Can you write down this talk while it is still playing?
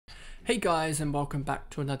Hey guys, and welcome back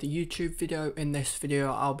to another YouTube video. In this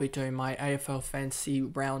video I'll be doing my AFL Fantasy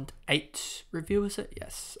Round 8 review, is it?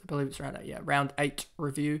 Yes, I believe it's Round 8, yeah. Round 8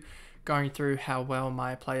 review, going through how well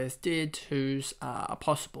my players did, who's a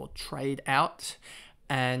possible trade out,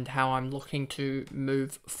 and how I'm looking to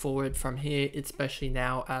move forward from here, especially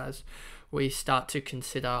now as we start to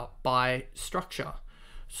consider buy structure.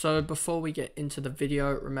 So before we get into the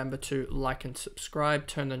video, remember to like and subscribe,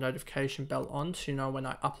 turn the notification bell on so you know when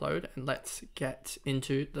I upload, and let's get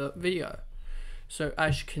into the video. So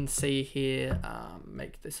as you can see here,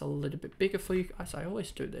 make this a little bit bigger for you guys. I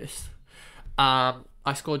always do this. I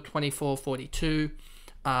scored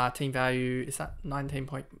 24.42. Team value is at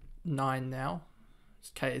 19.9 now.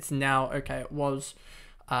 Okay, it's now, okay, it was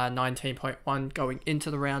 19.1 going into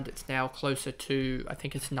the round. It's now closer to, I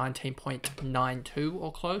think it's 19.92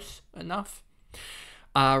 or close enough.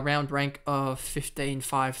 Round rank of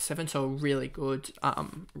 15.57, so a really good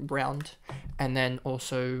round. And then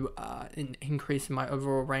also an increase in my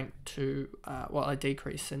overall rank to, well, a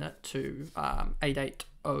decrease in it to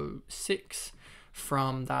 8806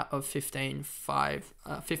 from that of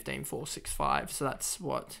 15.465. So that's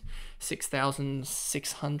what,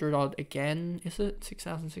 6,600 odd again, is it?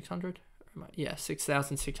 6,600? Yeah,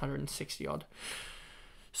 6,660 odd.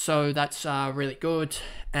 So that's really good.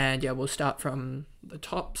 And yeah, we'll start from the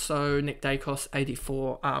top. So Nick Dacos,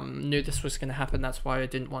 84. Knew this was going to happen. That's why I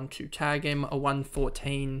didn't want to tag him. A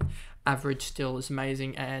 114 average still is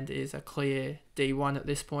amazing and is a clear D1 at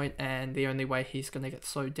this point, and the only way he's going to get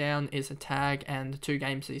slowed down is a tag, and the two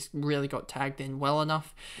games he's really got tagged in well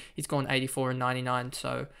enough. He's gone 84 and 99,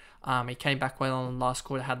 so he came back well in the last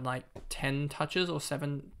quarter, had like 10 touches or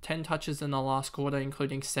 10 touches in the last quarter,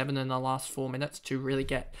 including 7 in the last 4 minutes to really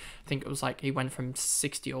get, I think it was like he went from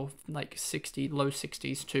 60 or like 60, low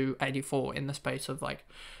 60s to 84 in the space of like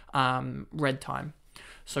red time.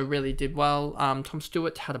 So really did well. Tom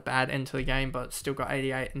Stewart had a bad end to the game, but still got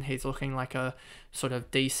 88, and he's looking like a sort of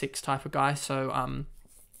D6 type of guy. So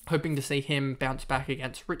hoping to see him bounce back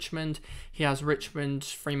against Richmond. He has Richmond,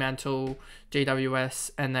 Fremantle,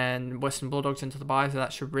 GWS, and then Western Bulldogs into the bye, so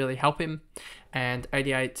that should really help him. And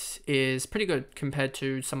 88 is pretty good compared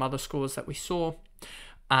to some other scores that we saw.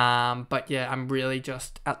 But yeah, I'm really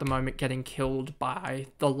just at the moment getting killed by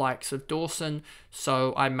the likes of Dawson,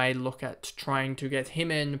 so I may look at trying to get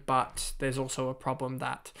him in, but there's also a problem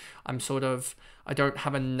that I don't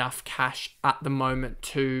have enough cash at the moment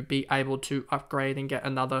to be able to upgrade and get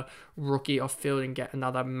another rookie off field and get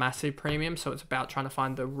another massive premium, so it's about trying to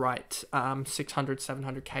find the right 600,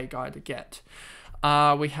 700k guy to get.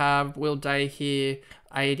 We have Will Day here,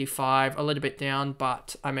 85, a little bit down,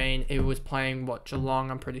 but I mean, it was playing, what,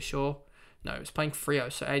 Geelong, I'm pretty sure. No, it was playing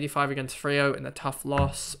Freo, so 85 against Freo in a tough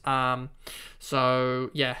loss. So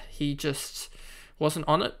yeah, he just wasn't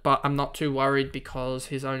on it, but I'm not too worried because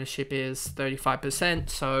his ownership is 35%,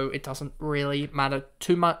 so it doesn't really matter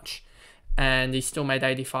too much. And he still made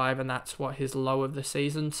 85, and that's what his low of the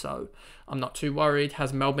season, so I'm not too worried.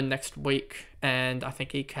 Has Melbourne next week, and I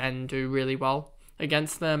think he can do really well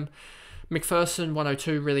against them. McPherson,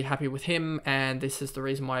 102, really happy with him, and this is the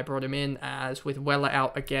reason why I brought him in, as with Weller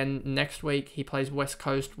out again next week, he plays West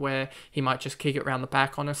Coast, where he might just kick it around the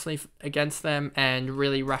back, honestly, against them, and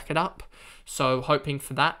really rack it up, so hoping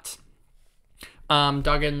for that.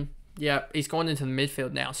 Duggan, yeah, he's gone into the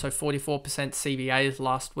midfield now, so 44% CVAs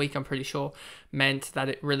last week, I'm pretty sure, meant that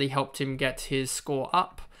it really helped him get his score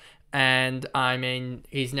up. And I mean,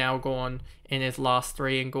 he's now gone in his last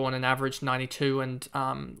 3 and gone an average 92, and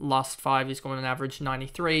last 5 he's gone an average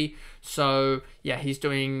 93. So yeah, he's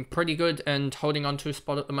doing pretty good and holding on to a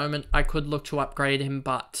spot at the moment. I could look to upgrade him,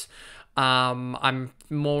 but I'm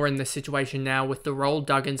more in the situation now with the role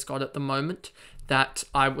Duggan's got at the moment that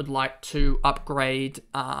I would like to upgrade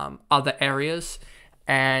other areas.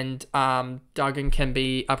 And Duggan can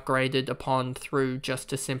be upgraded upon through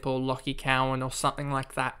just a simple Lockie Cowan or something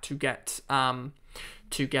like that to get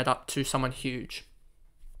up to someone huge,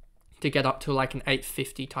 to get up to like an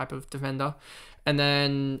 850 type of defender. And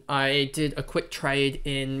then I did a quick trade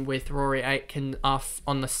in with Rory Aitken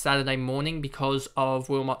on the Saturday morning because of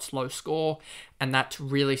Wilmot's low score, and that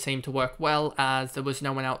really seemed to work well as there was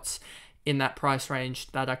no one else in that price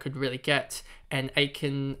range that I could really get. And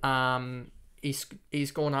Aitken,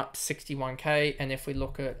 he's gone up 61k, and if we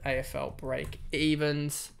look at AFL break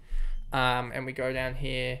evens, and we go down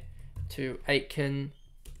here to Aitken,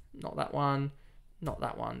 not that one,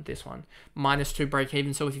 this one, -2 break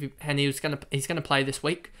even. So he's gonna play this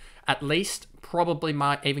week at least, probably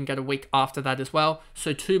might even get a week after that as well.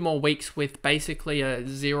 So 2 more weeks with basically a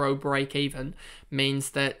 0 break even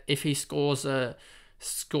means that if he scores a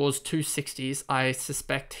scores 260s, I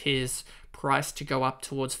suspect his price to go up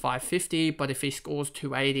towards 550, but if he scores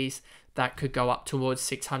 280s, that could go up towards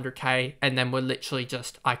 600k, and then we're literally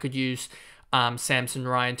just, I could use Samson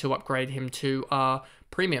Ryan to upgrade him to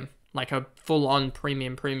premium, like a full-on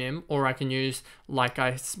premium, or I can use, like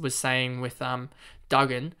I was saying with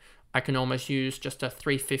Duggan, I can almost use just a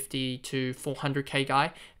 350 to 400k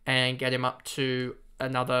guy and get him up to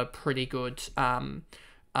another pretty good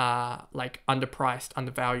like underpriced,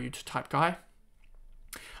 undervalued type guy.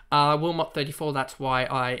 Wilmot 34, that's why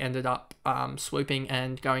I ended up swooping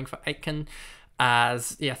and going for Aitken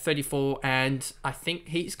as 34, and I think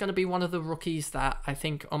he's going to be one of the rookies that I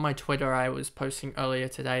think on my Twitter I was posting earlier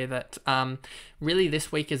today that really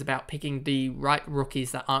this week is about picking the right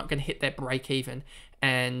rookies that aren't going to hit their break even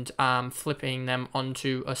and flipping them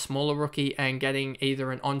onto a smaller rookie and getting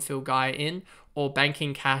either an on-field guy in or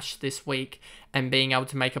banking cash this week and being able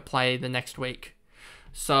to make a play the next week.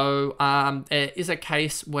 So there is a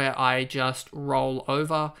case where I just roll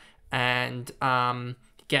over and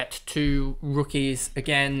get 2 rookies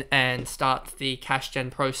again and start the cash gen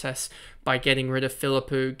process by getting rid of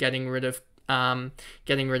Philippou, getting rid of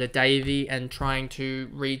Davey, and trying to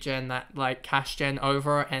regen that like cash gen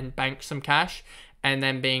over and bank some cash, and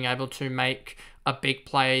then being able to make a big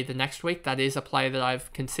play the next week. That is a play that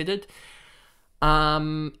I've considered.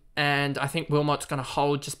 And I think Wilmot's going to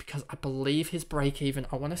hold just because I believe his break even,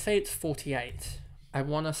 I want to say it's 48.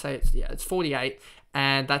 It's 48.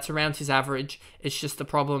 And that's around his average. It's just the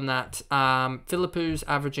problem that Philippou's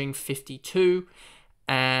averaging 52.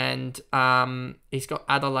 And he's got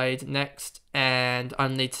Adelaide next. And I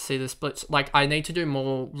need to see the splits. Like, I need to do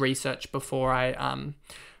more research before I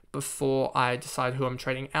decide who I'm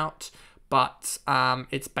trading out. But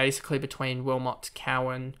it's basically between Wilmot,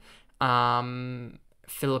 Cowan,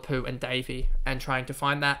 Philippou and Davey, and trying to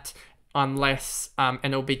find that, unless and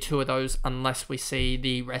it'll be 2 of those unless we see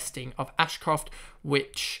the resting of Ashcroft,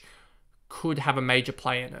 which could have a major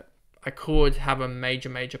play in it. I could have a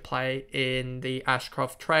major play in the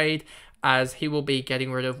Ashcroft trade, as he will be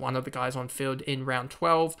getting rid of one of the guys on field in round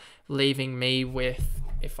 12, leaving me with,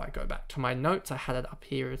 if I go back to my notes, I had it up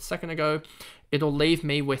here a second ago, it'll leave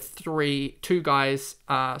me with 3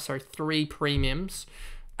 premiums,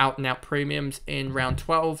 out and out premiums in round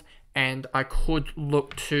 12, and I could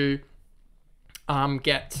look to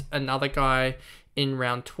get another guy in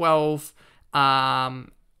round 12,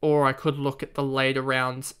 or I could look at the later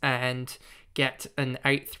rounds and get an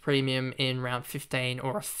 8th premium in round 15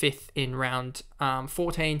 or a 5th in round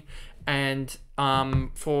 14. And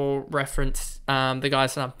for reference, the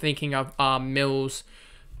guys that I'm thinking of are Mills,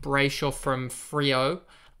 Brayshaw from Freo.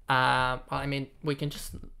 I mean, we can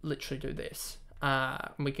just literally do this.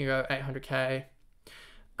 We can go 800k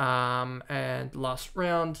and last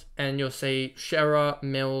round, and you'll see Shearer,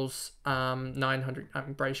 Mills, 900.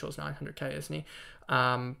 Brayshaw's 900k, isn't he?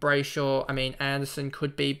 Brayshaw, I mean, Anderson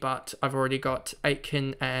could be, but I've already got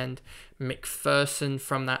Aitken and McPherson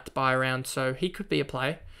from that buy round, so he could be a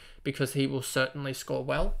play because he will certainly score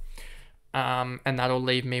well. And that'll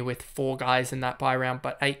leave me with 4 guys in that buy round,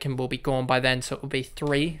 but Aitken will be gone by then, so it will be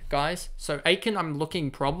 3 guys. So Aitken, I'm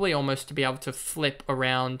looking probably almost to be able to flip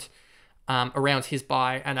around his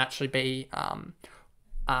buy and actually be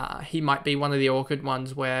he might be one of the awkward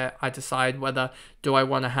ones where I decide whether do I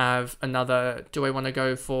want to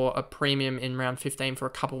go for a premium in round 15 for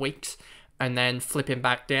a couple weeks and then flip him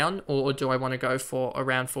back down, or do I want to go for a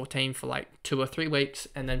round 14 for like 2 or 3 weeks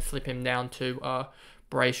and then flip him down to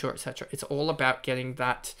Brayshaw, etc. It's all about getting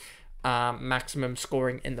that maximum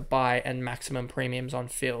scoring in the buy and maximum premiums on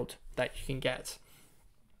field that you can get.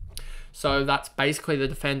 So that's basically the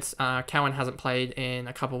defense. Cowan hasn't played in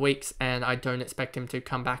a couple of weeks, and I don't expect him to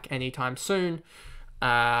come back anytime soon.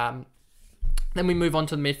 Then we move on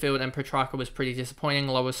to the midfield, and Petrarca was pretty disappointing.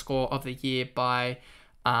 Lowest score of the year by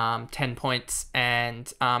 10 points,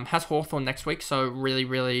 and has Hawthorn next week, so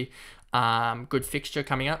really good fixture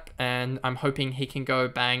coming up, and I'm hoping he can go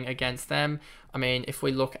bang against them. I mean, if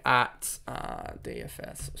we look at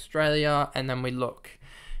DFS Australia, and then we look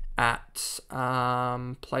at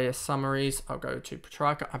player summaries, I'll go to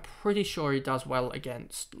Petrarca. I'm pretty sure he does well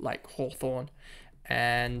against like Hawthorn,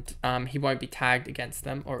 and he won't be tagged against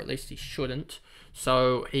them, or at least he shouldn't,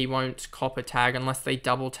 so he won't cop a tag unless they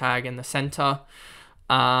double tag in the center.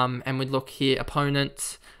 And we look here,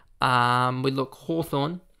 opponents, we look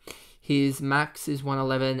Hawthorn. His max is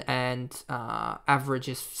 111 and average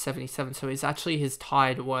is 77. So he's actually his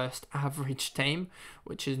tied worst average team,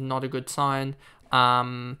 which is not a good sign.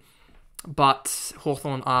 But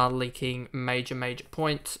Hawthorn are leaking major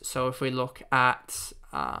points. So if we look at,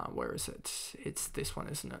 where is it? It's this one,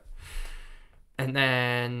 isn't it? And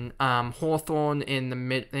then Hawthorn in the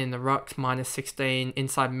rucks -16.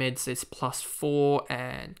 Inside mids is +4,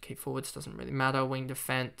 and key forwards doesn't really matter. Wing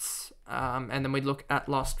defense, and then we look at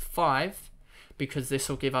last 5 because this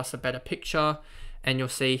will give us a better picture. And you'll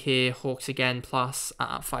see here Hawks again plus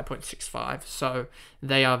 5.65. So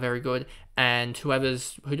they are very good. And who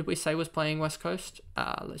did we say was playing West Coast?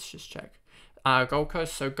 Let's just check. Gold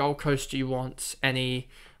Coast. So Gold Coast, you want anyone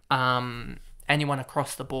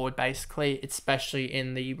across the board, basically, especially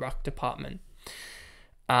in the ruck department.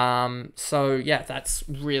 So yeah, that's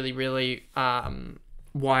really, really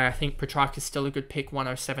why I think Petrarch is still a good pick.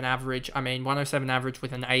 107 average. I mean, 107 average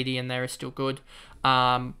with an 80 in there is still good.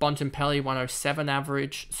 Bontempelli 107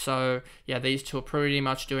 average. So yeah, these two are pretty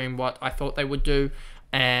much doing what I thought they would do.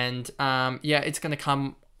 And yeah, it's going to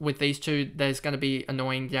come with these two. There's going to be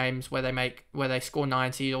annoying games where they score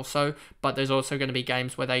 90 or so, but there's also going to be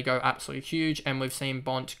games where they go absolutely huge. And we've seen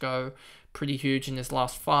Bont go pretty huge in his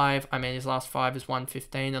last 5. I mean, his last 5 is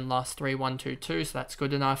 115 and last 3 122, so that's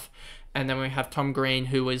good enough. And then we have Tom Green,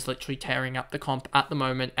 who is literally tearing up the comp at the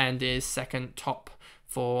moment and is second top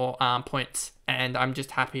for points. And I'm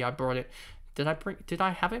just happy I brought it. Did I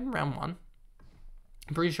have him round 1?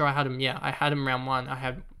 I'm pretty sure I had him. Yeah, I had him round 1. I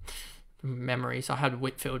had memories. I had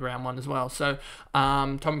Whitfield round 1 as well. So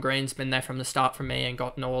Tom Green's been there from the start for me and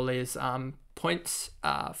gotten all his points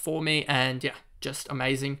for me. And yeah, just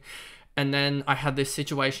amazing. And then I had this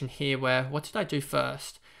situation here where, what did I do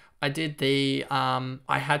first? I did the, I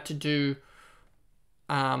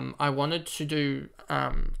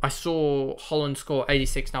saw Holland score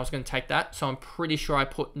 86 and I was going to take that. So I'm pretty sure I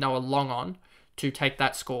put Noah Long on to take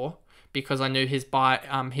that score because I knew his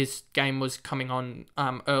game was coming on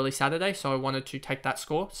early Saturday. So I wanted to take that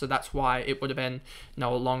score. So that's why it would have been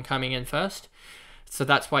Noah Long coming in first. So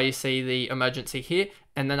that's why you see the emergency here.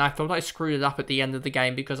 And then I thought I screwed it up at the end of the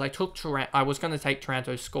game because I was going to take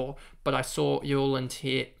Taranto's score, but I saw Ueland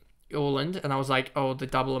here, and I was like, oh, the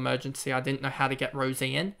double emergency. I didn't know how to get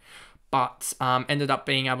Rosie in, but ended up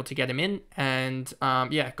being able to get him in. And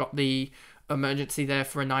yeah, got the emergency there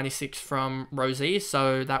for a 96 from Rosie.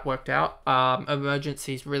 So that worked out.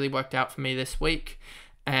 Emergencies really worked out for me this week.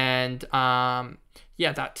 And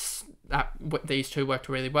yeah, these two worked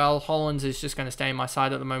really well. Hollands is just going to stay in my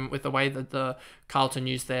side at the moment with the way that the Carlton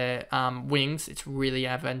use their wings. It's really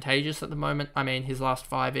advantageous at the moment. I mean, his last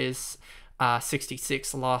 5 is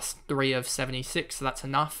 66, the last 3 of 76, so that's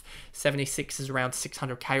enough. 76 is around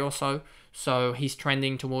 600k or so, so he's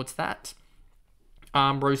trending towards that.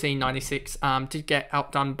 Rosie 96 did get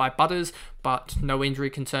outdone by Butters, but no injury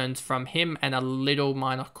concerns from him and a little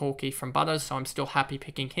minor corky from Butters, so I'm still happy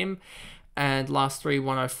picking him. And last 3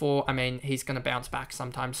 104, I mean, he's going to bounce back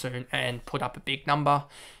sometime soon and put up a big number.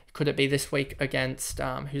 Could it be this week against,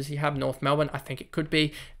 who does he have? North Melbourne? I think it could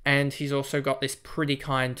be. And he's also got this pretty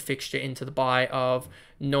kind fixture into the bye of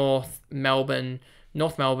North Melbourne.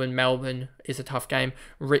 Melbourne is a tough game.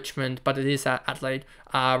 Richmond, but it is at Adelaide.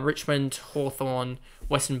 Richmond, Hawthorn,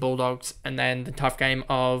 Western Bulldogs, and then the tough game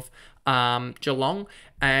of Geelong.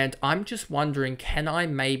 And I'm just wondering, can I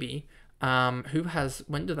maybe,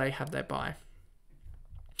 when do they have their bye?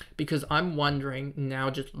 Because I'm wondering now,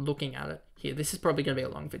 just looking at it here, this is probably going to be a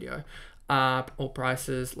long video. All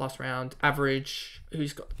prices, last round, average,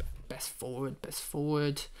 who's got the best forward.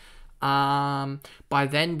 By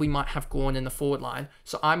then we might have Gawn in the forward line.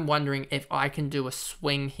 So I'm wondering if I can do a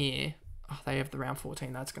swing here. Oh, they have the round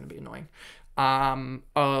 14. That's going to be annoying.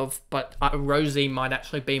 But Rosie might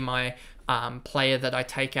actually be my player that I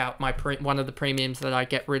take out, one of the premiums that I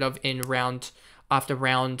get rid of in after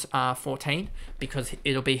round 14, because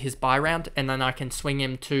it'll be his bye round, and then I can swing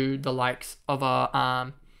him to the likes of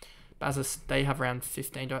Bazis. They have round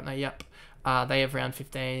 15, don't they? Yep. They have round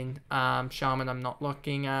 15. Sharman I'm not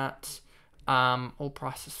looking at. All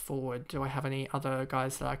prices forward. Do I have any other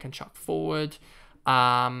guys that I can chuck forward?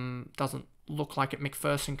 Doesn't look like it.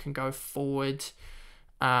 McPherson can go forward.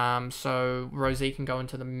 So Rosie can go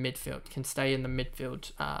into the midfield, can stay in the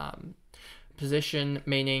midfield position,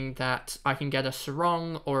 meaning that I can get a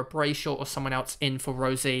Sarong or a Brayshaw or someone else in for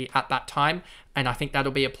Rosie at that time. And I think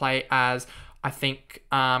that'll be a play, as I think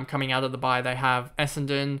coming out of the bye they have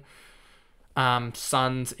Essendon,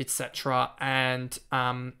 Suns, etc. And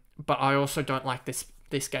but I also don't like this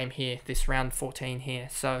game here, this round 14 here.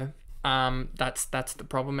 So that's the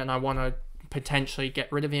problem, and I want to potentially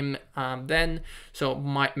get rid of him then. So it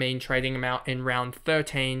might mean trading him out in round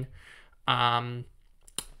 13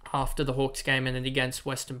 after the Hawks game and then against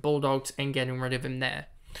Western Bulldogs, and getting rid of him there.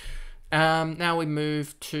 Now we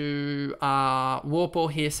move to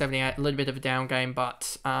Warple here, 78, a little bit of a down game,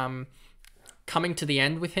 but coming to the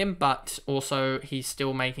end with him, but also he's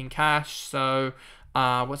still making cash. So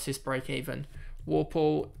what's his break even?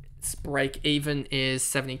 Warple's break even is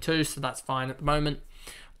 72, so that's fine at the moment.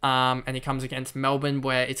 And he comes against Melbourne,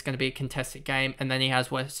 where it's going to be a contested game, and then he has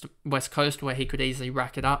West Coast, where he could easily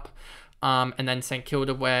rack it up, and then St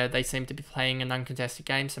Kilda, where they seem to be playing an uncontested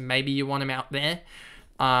game, so maybe you want him out there,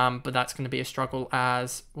 but that's going to be a struggle.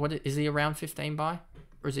 As what is he, around 15 by,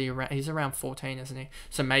 or is he around? He's around 14, isn't he?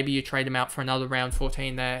 So maybe you trade him out for another round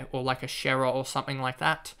 14 there, or like a Shearer or something like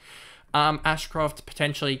that. Ashcroft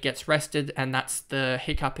potentially gets rested, and that's the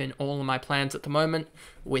hiccup in all of my plans at the moment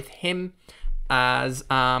with him. As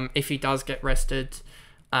if he does get rested,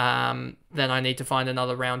 then I need to find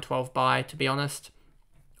another round 12 bye, to be honest,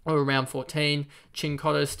 or around 14.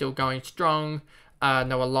 Chincotto's still going strong.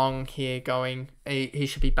 Noah Long here going. He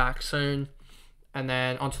should be back soon. And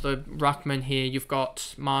then onto the ruckman here, you've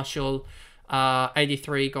got Marshall.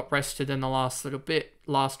 83 got rested in the last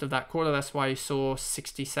of that quarter. That's why you saw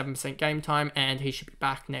 67% game time, and he should be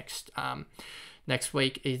back next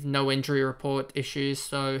week. He's no injury report issues,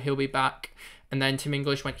 so he'll be back. And then Tim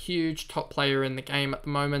English went huge, top player in the game at the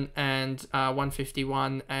moment, and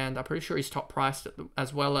 151, and I'm pretty sure he's top priced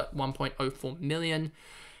as well at 1.04 million.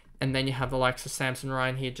 And then you have the likes of Samson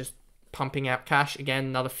Ryan here just pumping out cash again,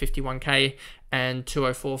 another 51k and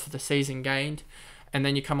 204 for the season gained. And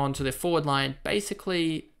then you come on to the forward line.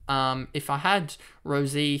 Basically, if I had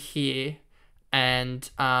Rosie here and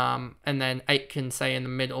then Aitken, say, in the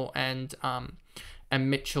middle, and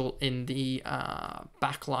Mitchell in the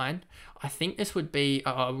back line, I think this would be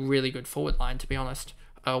a really good forward line, to be honest.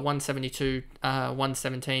 172,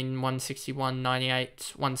 117, 161,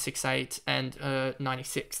 98, 168, and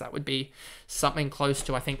 96. That would be something close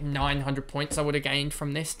to, I think, 900 points I would have gained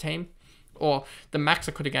from this team. Or the max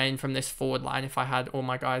I could have gained from this forward line if I had all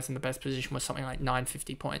my guys in the best position was something like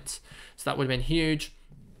 950 points. So that would have been huge.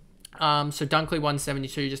 So Dunkley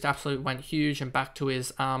 172 just absolutely went huge and back to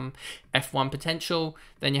his F1 potential.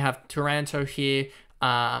 Then you have Taranto here,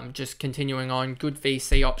 just continuing on. Good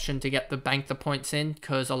VC option to get bank the points in,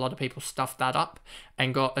 because a lot of people stuffed that up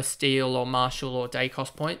and got a Steele or Marshall or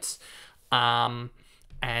Dacos points.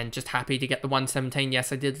 And just happy to get the 117.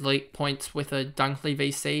 Yes, I did leak points with a Dunkley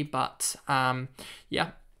VC, but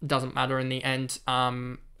yeah, doesn't matter in the end.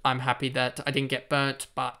 I'm happy that I didn't get burnt,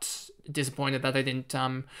 but disappointed that I didn't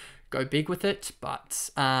go big with it.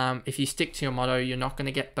 But if you stick to your motto, you're not going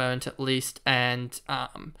to get burnt, at least. And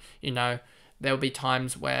there'll be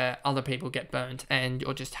times where other people get burnt, and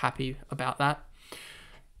you're just happy about that.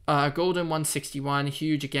 Golden 161,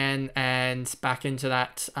 huge again, and back into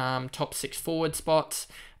that top 6 forward spot.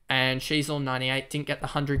 And Sheasel 98 didn't get the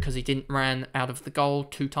 100 because he didn't run out of the goal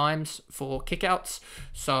 2 times for kickouts.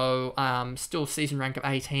 So still season rank of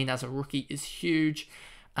 18 as a rookie is huge.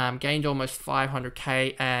 Gained almost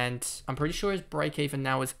 500k, and I'm pretty sure his break even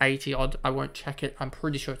now is 80 odd. I won't check it. I'm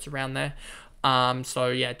pretty sure it's around there. So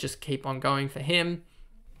yeah, just keep on going for him.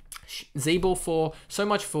 Zeeble for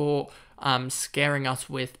scaring us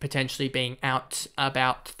with potentially being out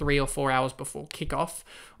about 3 or 4 hours before kickoff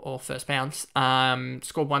or first bounce.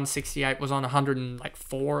 Scored 168, was on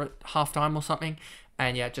 104 at halftime or something.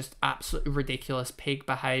 And yeah, just absolutely ridiculous pig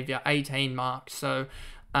behaviour, 18 marks. So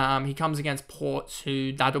he comes against Ports,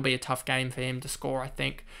 who that'll be a tough game for him to score, I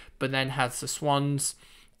think. But then has the Swans,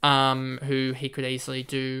 who he could easily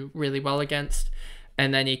do really well against.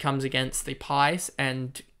 And then he comes against the Pies,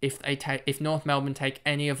 and if North Melbourne take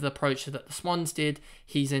any of the approach that the Swans did,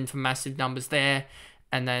 he's in for massive numbers there.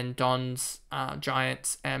 And then Dons,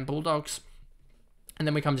 Giants, and Bulldogs. And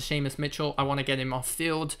then we come to Seamus Mitchell. I want to get him off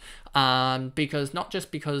field, because not just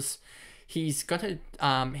because he's got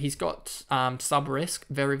sub risk,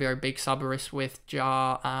 very, very big sub risk with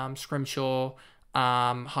Jar, Scrimshaw,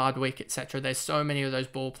 Hardwick, etc. There's so many of those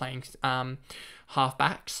ball playing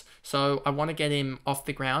halfbacks, so I want to get him off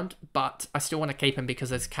the ground, but I still want to keep him because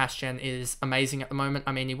his cash gen is amazing at the moment.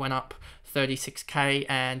 I mean, he went up 36k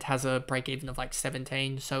and has a break even of like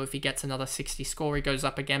 17, so if he gets another 60 score, he goes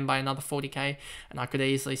up again by another 40k, and I could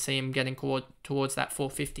easily see him getting towards that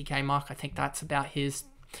 450k mark. I think that's about his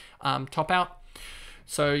top out.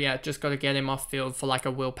 So yeah, just got to get him off field for like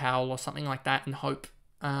a Will Powell or something like that, and hope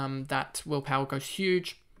that Will Powell goes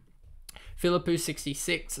huge. Philippou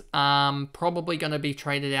 66, probably going to be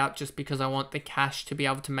traded out just because I want the cash to be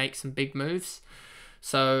able to make some big moves.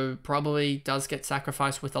 So probably does get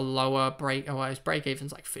sacrificed with a lower break. Oh, his break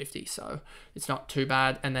even's like 50, so it's not too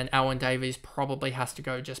bad. And then Alwyn Davies probably has to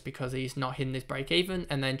go just because he's not hitting his break even.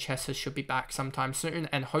 And then Chester should be back sometime soon,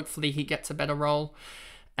 and hopefully he gets a better role.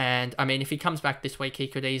 And I mean, if he comes back this week, he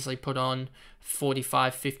could easily put on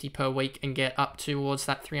 45, 50 per week and get up towards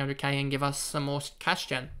that 300k and give us some more cash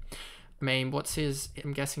gen. I mean, what's his...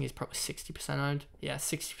 I'm guessing he's probably 60% owned. Yeah,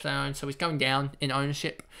 60% owned. So he's going down in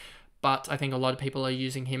ownership. But I think a lot of people are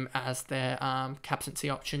using him as their captaincy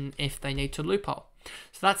option if they need to loophole.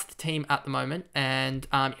 So that's the team at the moment. And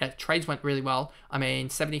yeah, trades went really well. I mean,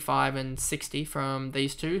 75 and 60 from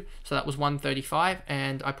these two. So that was 135.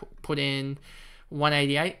 And I put in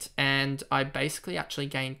 188. And I basically actually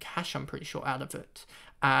gained cash, I'm pretty sure, out of it.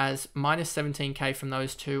 As minus 17k from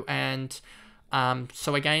those two. And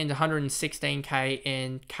so I gained 116k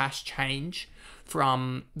in cash change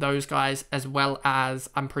from those guys, as well as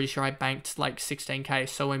I'm pretty sure I banked like 16k.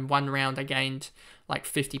 So in one round I gained like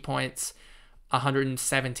 50 points,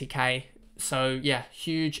 170k. So yeah,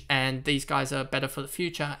 huge. And these guys are better for the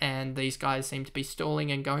future, and these guys seem to be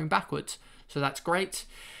stalling and going backwards. So that's great.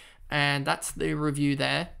 And that's the review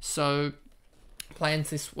there. So plans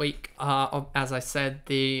this week are, as I said,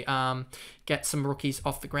 the get some rookies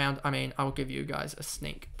off the ground. I mean, I'll give you guys a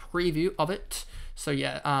sneak preview of it. So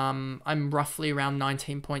yeah, I'm roughly around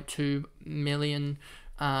 19.2 million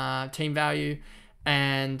team value,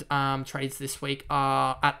 and trades this week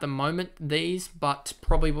are at the moment these, but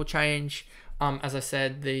probably will change. As I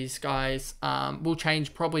said, these guys will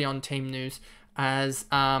change probably on team news, as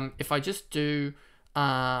if I just do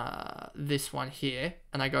this one here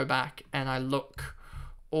and I go back and I look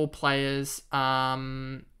all players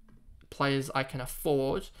players I can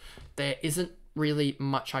afford, there isn't really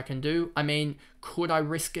much I can do. I mean, could I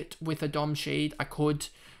risk it with a Dom Sheed? I could.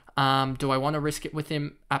 Do I want to risk it with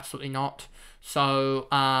him? Absolutely not. So,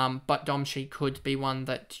 but Dom Sheed could be one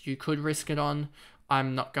that you could risk it on.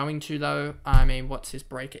 I'm not going to though. I mean, what's his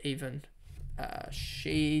break even?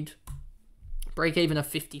 Sheed. Break even of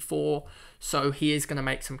 54. So he is going to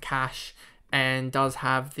make some cash and does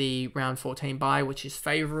have the round 14 bye, which is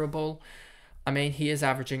favourable. I mean, he is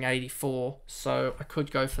averaging 84, so I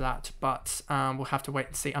could go for that, but we'll have to wait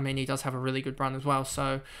and see. I mean, he does have a really good run as well,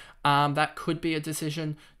 so that could be a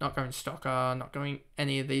decision. Not going Stocker, not going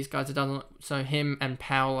any of these guys. It doesn't. So him and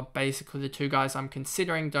Powell are basically the two guys I'm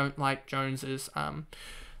considering. Don't like Jones's.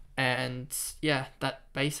 And yeah, that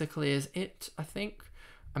basically is it, I think.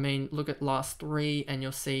 I mean, look at last three, and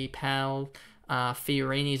you'll see Powell.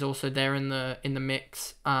 Fiorini's also there in the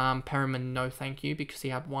mix. Perriman, no thank you, because he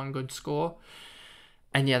had one good score.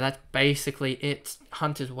 And yeah, that's basically it.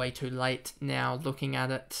 Hunt is way too late now looking at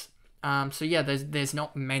it. So yeah, there's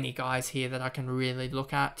not many guys here that I can really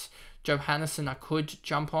look at. Johannesson I could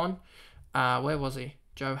jump on. Where was he?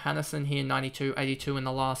 Johannesson here, 92, 82 in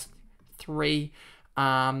the last three.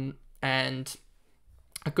 And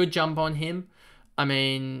a good jump on him. I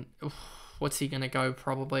mean, what's he going to go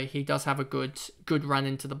probably? He does have a good run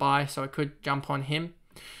into the bye, so I could jump on him.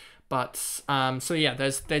 But, so yeah,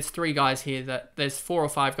 there's three guys here that, there's 4 or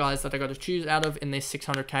 5 guys that I got to choose out of in this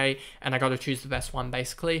 600k, and I got to choose the best one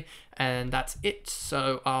basically, and that's it.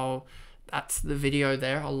 So that's the video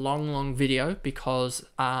there, a long video, because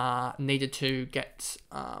needed to get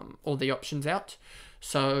all the options out.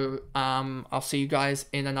 So I'll see you guys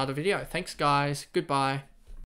in another video. Thanks guys, goodbye.